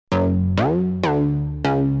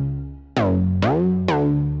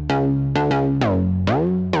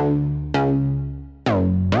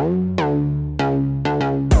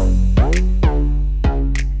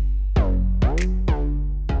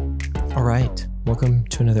Welcome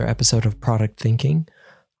to another episode of Product Thinking.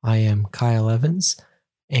 I am Kyle Evans,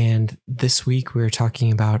 and this week we're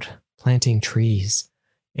talking about planting trees,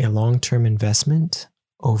 a long-term investment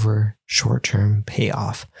over short-term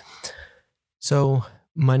payoff. So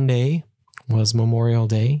Monday was Memorial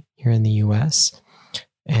Day here in the US,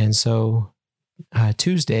 and so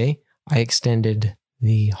Tuesday I extended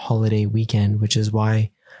the holiday weekend, which is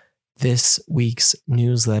why this week's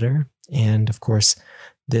newsletter and, of course,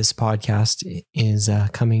 this podcast is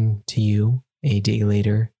coming to you a day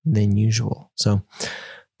later than usual. So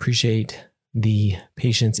appreciate the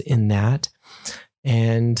patience in that.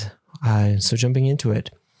 And so jumping into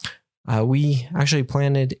it, we actually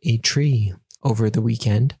planted a tree over the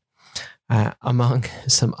weekend among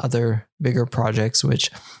some other bigger projects, which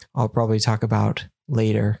I'll probably talk about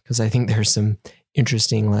later because I think there's some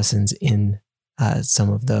interesting lessons in some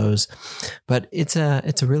of those. But it's a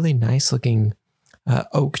really nice looking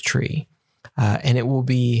oak tree, and it will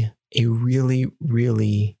be a really,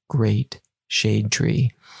 really great shade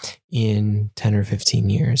tree in 10 or 15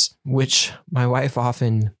 years, which my wife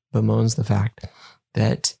often bemoans the fact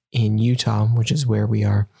that in Utah, which is where we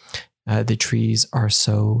are, the trees are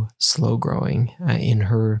so slow growing. In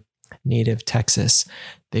her native Texas,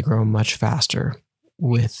 they grow much faster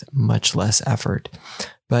with much less effort.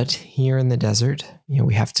 But here in the desert,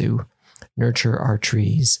 we have to nurture our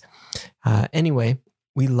trees. Anyway,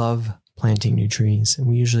 we love planting new trees, and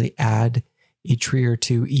we usually add a tree or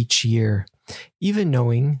two each year, even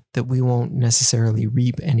knowing that we won't necessarily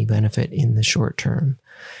reap any benefit in the short term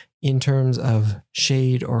in terms of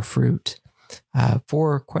shade or fruit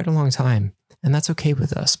for quite a long time. And that's okay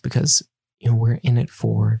with us because we're in it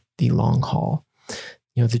for the long haul.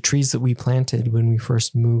 The trees that we planted when we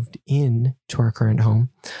first moved in to our current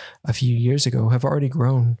home a few years ago have already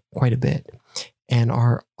grown quite a bit and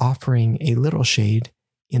are offering a little shade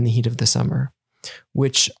in the heat of the summer,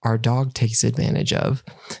 which our dog takes advantage of,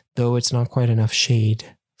 though it's not quite enough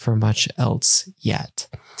shade for much else yet.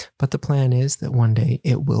 But the plan is that one day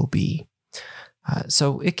it will be.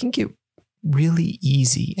 So it can get really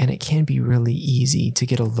easy, and it can be really easy to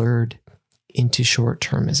get allured into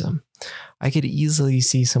short-termism. I could easily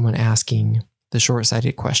see someone asking the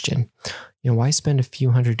short-sighted question, why spend a few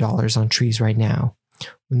 $100s on trees right now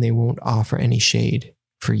when they won't offer any shade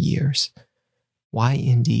for years? Why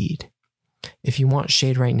indeed? If you want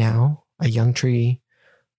shade right now, a young tree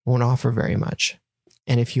won't offer very much.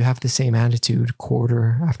 And if you have the same attitude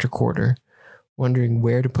quarter after quarter, wondering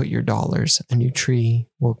where to put your dollars, a new tree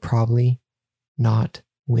will probably not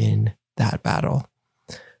win that battle.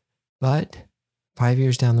 But 5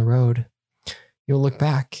 years down the road, you'll look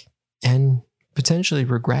back and potentially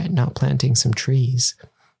regret not planting some trees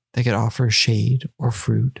that could offer shade or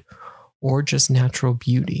fruit or just natural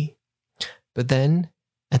beauty. But then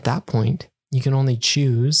at that point, you can only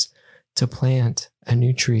choose to plant a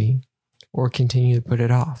new tree or continue to put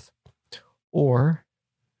it off, or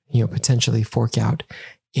potentially fork out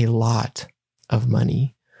a lot of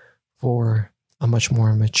money for a much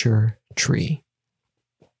more mature tree.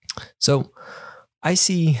 So I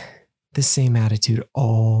see the same attitude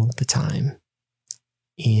all the time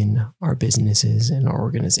in our businesses and our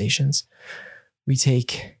organizations. We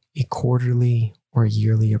take a quarterly or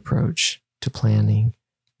yearly approach to planning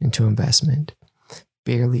and to investment,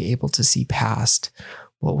 barely able to see past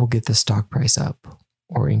what will get the stock price up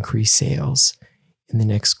or increase sales in the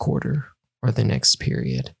next quarter or the next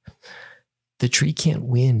period. The tree can't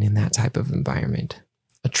win in that type of environment.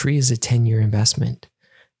 A tree is a 10-year investment.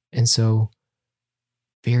 And so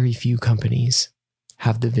very few companies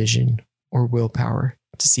have the vision or willpower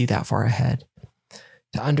to see that far ahead,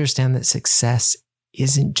 to understand that success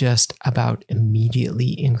isn't just about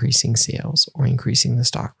immediately increasing sales or increasing the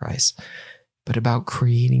stock price, but about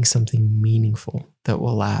creating something meaningful that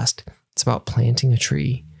will last. It's about planting a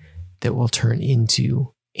tree that will turn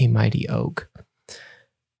into a mighty oak.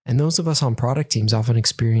 And those of us on product teams often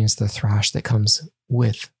experience the thrash that comes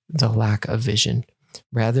with the lack of vision.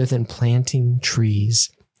 Rather than planting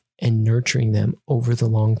trees and nurturing them over the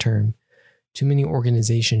long term, too many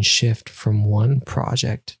organizations shift from one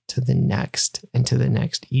project to the next and to the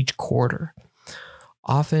next each quarter,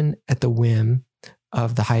 often at the whim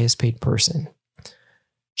of the highest paid person,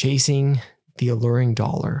 chasing the alluring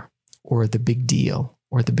dollar or the big deal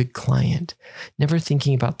or the big client, never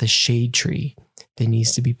thinking about the shade tree that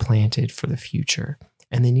needs to be planted for the future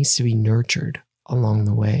and that needs to be nurtured along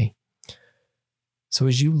the way. So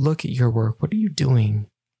as you look at your work, what are you doing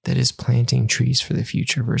that is planting trees for the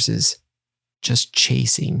future versus just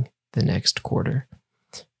chasing the next quarter?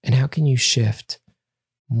 And how can you shift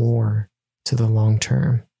more to the long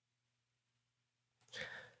term?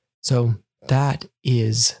 So that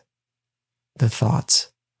is the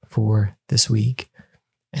thoughts for this week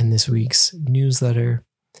and this week's newsletter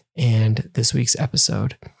and this week's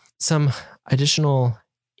episode. Some additional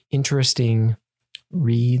interesting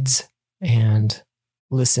reads and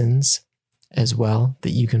listens as well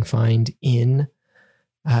that you can find in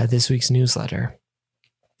this week's newsletter.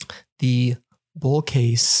 The bull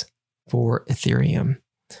case for Ethereum,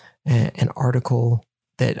 an article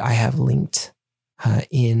that I have linked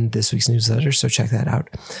in this week's newsletter, so check that out.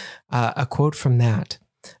 A quote from that: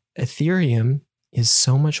 Ethereum is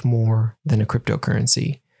so much more than a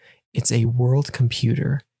cryptocurrency. It's a world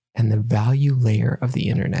computer and the value layer of the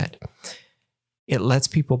internet. It lets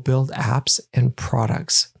people build apps and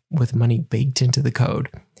products with money baked into the code.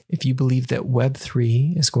 If you believe that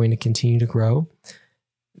Web3 is going to continue to grow,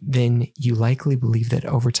 then you likely believe that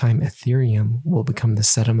over time Ethereum will become the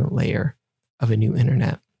settlement layer of a new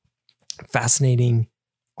internet. Fascinating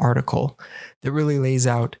article that really lays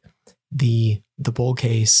out the bull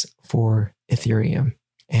case for Ethereum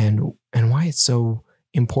and why it's so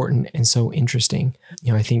important and so interesting.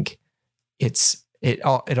 I think it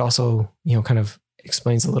also kind of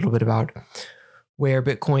explains a little bit about where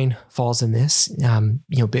Bitcoin falls in this.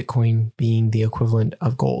 Bitcoin being the equivalent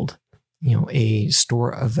of gold, a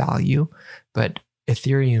store of value, but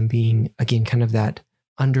Ethereum being, again, kind of that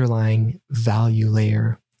underlying value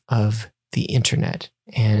layer of the internet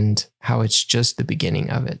and how it's just the beginning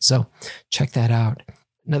of it. So check that out.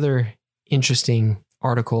 Another interesting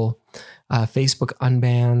article, Facebook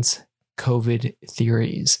unbans COVID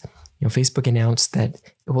theories. Facebook announced that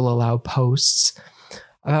it will allow posts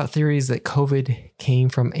about theories that COVID came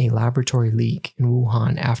from a laboratory leak in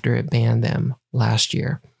Wuhan after it banned them last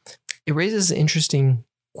year. It raises interesting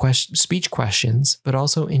speech questions, but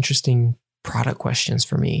also interesting product questions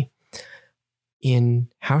for me. In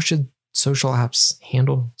how should social apps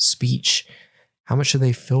handle speech? How much should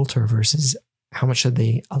they filter versus how much should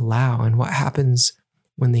they allow? And what happens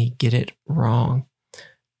when they get it wrong?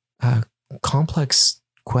 Complex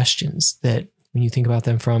questions that, when you think about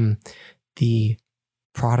them from the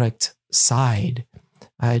product side,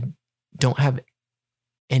 don't have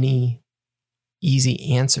any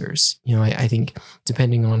easy answers. I think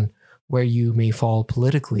depending on where you may fall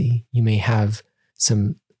politically, you may have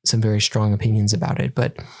some very strong opinions about it.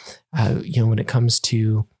 But when it comes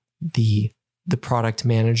to the product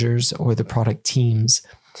managers or the product teams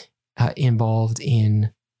involved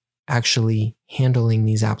in actually handling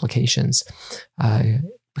these applications, it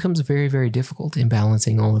becomes very, very difficult in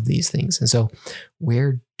balancing all of these things. And so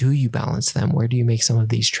where do you balance them? Where do you make some of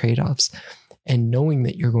these trade-offs? And knowing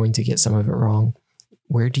that you're going to get some of it wrong,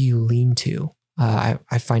 where do you lean to? I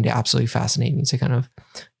find it absolutely fascinating to kind of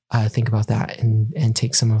think about that and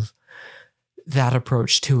take some of that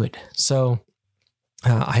approach to it. So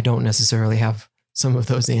I don't necessarily have some of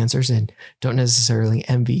those answers and don't necessarily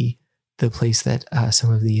envy the place that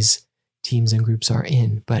some of these teams and groups are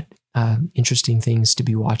in, but interesting things to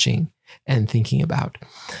be watching and thinking about.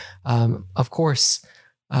 Of course,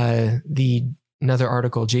 another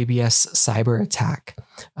article, JBS cyber attack.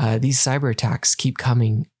 These cyber attacks keep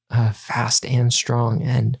coming fast and strong.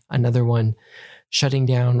 And another one shutting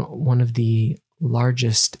down one of the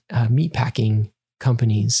largest meatpacking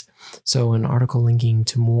companies. So an article linking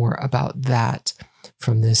to more about that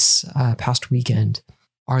from this past weekend.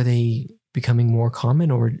 Are they becoming more common,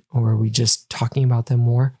 or are we just talking about them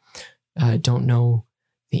more? Don't know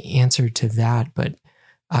the answer to that, but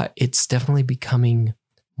it's definitely becoming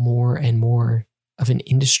more and more of an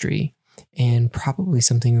industry, and probably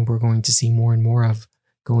something that we're going to see more and more of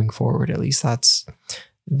going forward. At least that's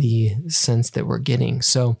the sense that we're getting.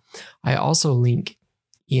 So I also link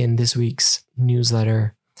in this week's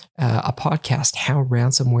newsletter a podcast, How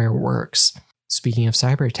Ransomware Works. Speaking of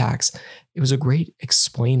cyber attacks, it was a great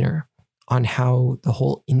explainer on how the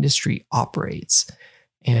whole industry operates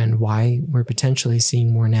and why we're potentially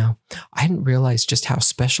seeing more now. I hadn't realized just how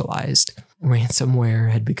specialized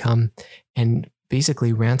ransomware had become, and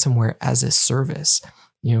basically ransomware as a service,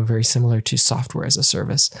 very similar to software as a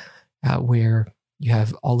service, where you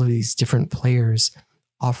have all of these different players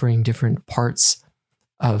offering different parts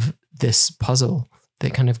of this puzzle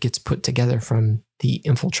that kind of gets put together, from the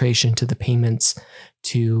infiltration to the payments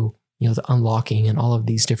to the unlocking, and all of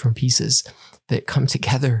these different pieces that come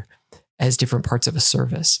together as different parts of a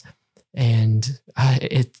service. And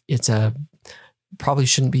it's a probably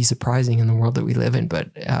shouldn't be surprising in the world that we live in, but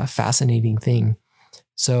a fascinating thing.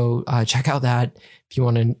 So check out that if you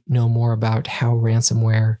want to know more about how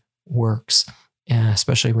ransomware works,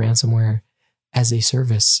 especially ransomware as a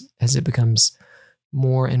service, as it becomes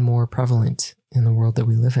more and more prevalent in the world that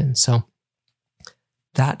we live in. So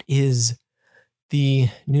that is the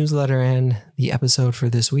newsletter and the episode for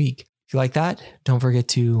this week. If you like that, don't forget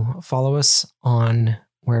to follow us on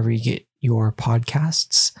wherever you get your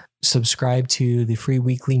podcasts. Subscribe to the free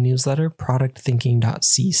weekly newsletter,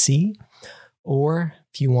 productthinking.cc. Or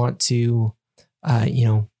if you want to,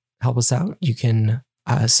 help us out, you can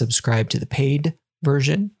subscribe to the paid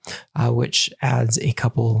version, which adds a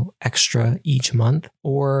couple extra each month.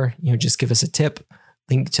 Or, just give us a tip.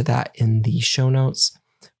 Link to that in the show notes.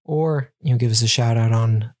 Or, give us a shout out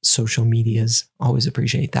on social medias. Always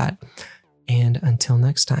appreciate that. And until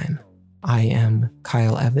next time, I am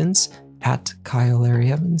Kyle Evans at Kyle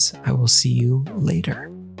Larry Evans. I will see you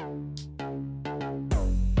later.